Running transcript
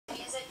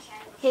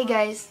Hey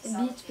guys,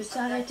 Bi, tu peux-tu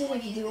arrêter la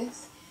vidéo?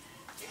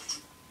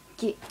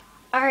 Okay,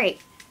 alright.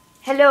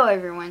 Hello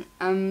everyone.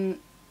 I'm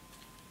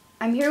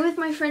here with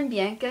my friend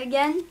Bianca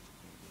again.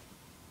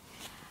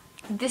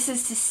 This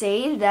is to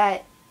say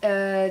that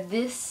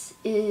this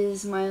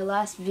is my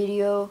last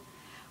video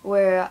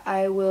where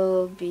I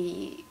will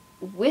be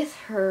with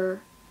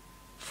her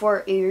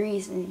for a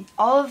reason.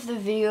 All of the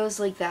videos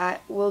like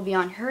that will be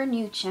on her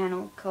new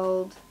channel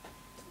called,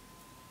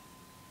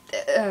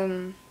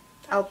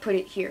 I'll put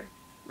it here,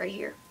 right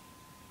here.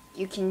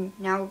 You can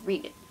now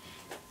read it.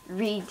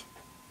 Read,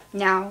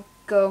 now,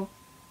 go,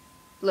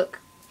 look.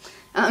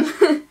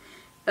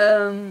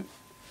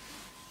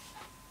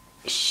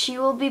 She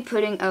will be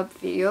putting up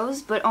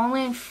videos, but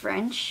only in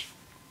French.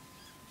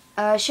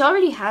 She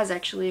already has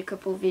actually a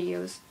couple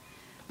videos.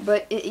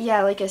 But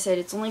yeah, like I said,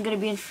 it's only going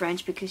to be in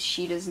French because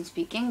she doesn't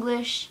speak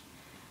English.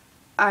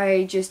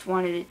 I just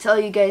wanted to tell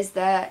you guys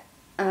that.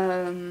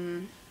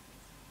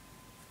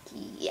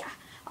 Yeah,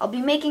 I'll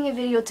be making a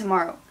video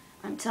tomorrow.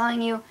 I'm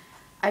telling you,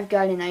 I've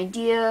got an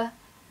idea.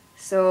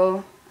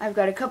 So, I've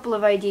got a couple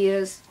of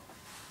ideas.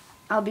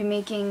 I'll be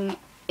making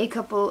a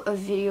couple of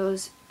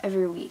videos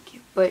every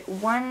week. But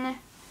one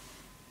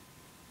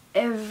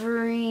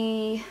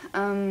every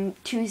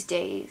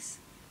Tuesdays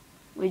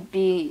would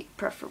be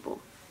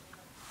preferable.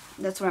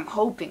 That's what I'm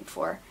hoping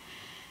for.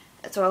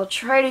 That's what I'll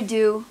try to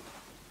do.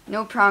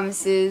 No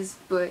promises,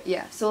 but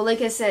yeah. So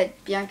like I said,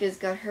 Bianca's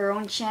got her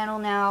own channel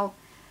now.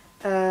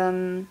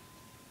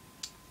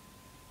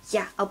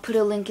 Yeah, I'll put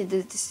a link in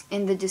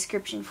the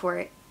description for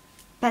it.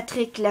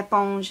 Patrick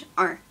Laponge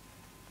 1.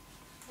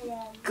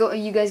 Yeah.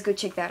 You guys go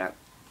check that out.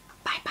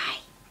 Bye bye.